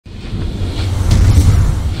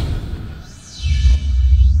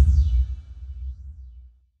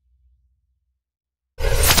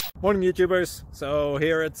Morning YouTubers. So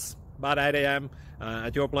here it's about 8 a.m.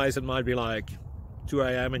 At your place it might be like 2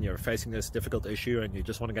 a.m. and you're facing this difficult issue and you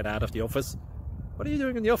just want to get out of the office. What are you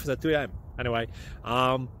doing in the office at 2 a.m.? Anyway,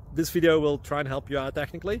 this video will try and help you out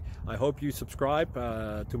technically. I hope you subscribe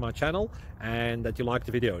to my channel and that you like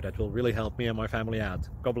the video. That will really help me and my family out.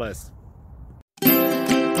 God bless.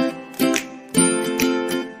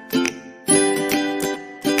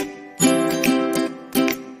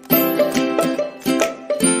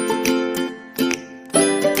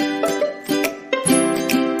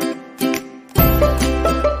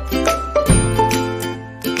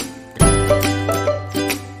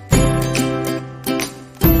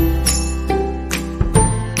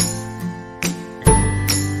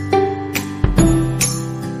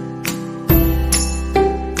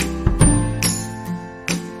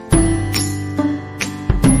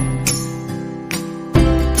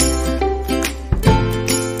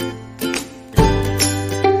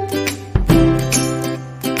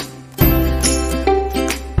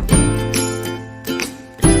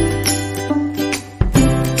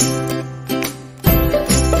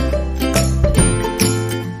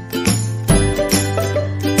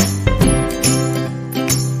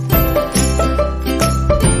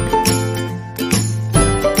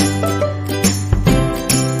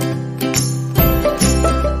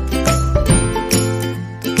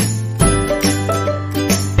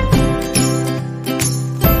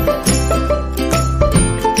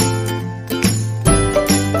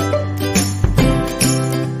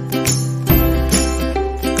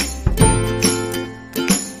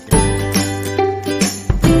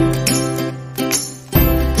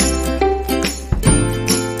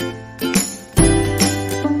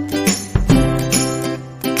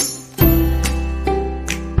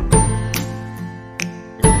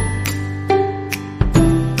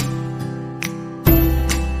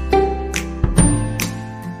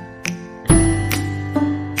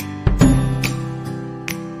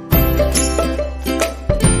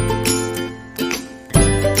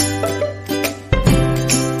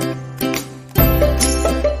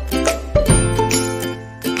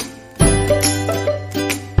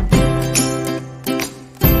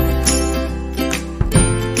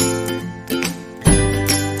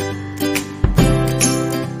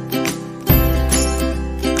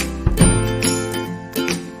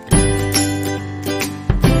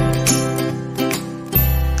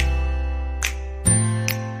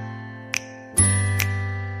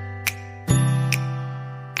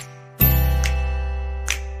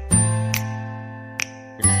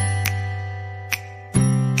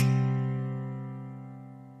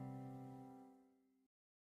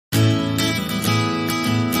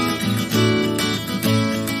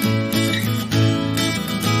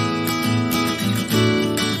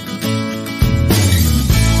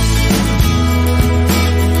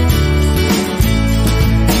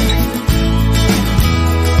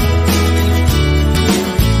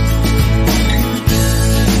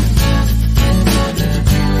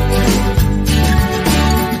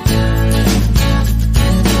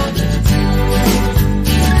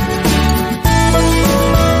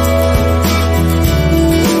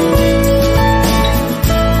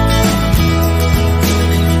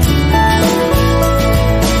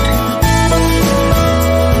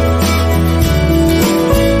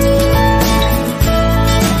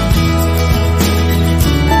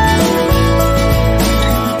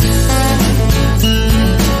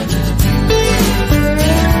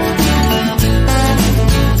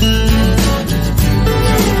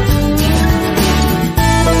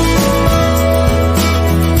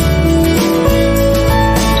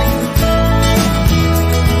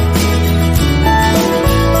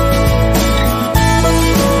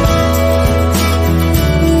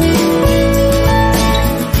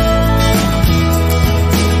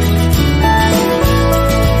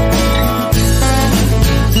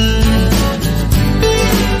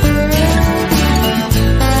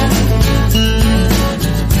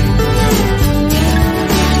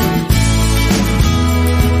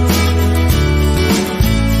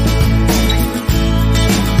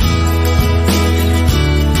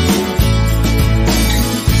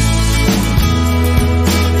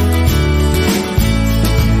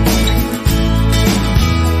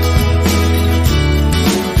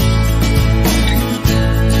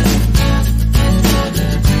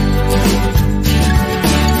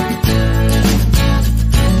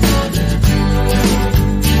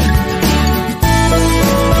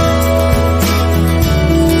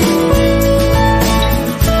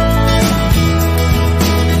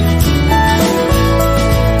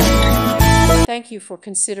 Thank you for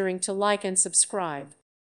considering to like and subscribe.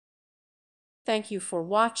 Thank you for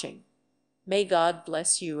watching. May God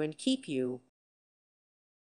bless you and keep you.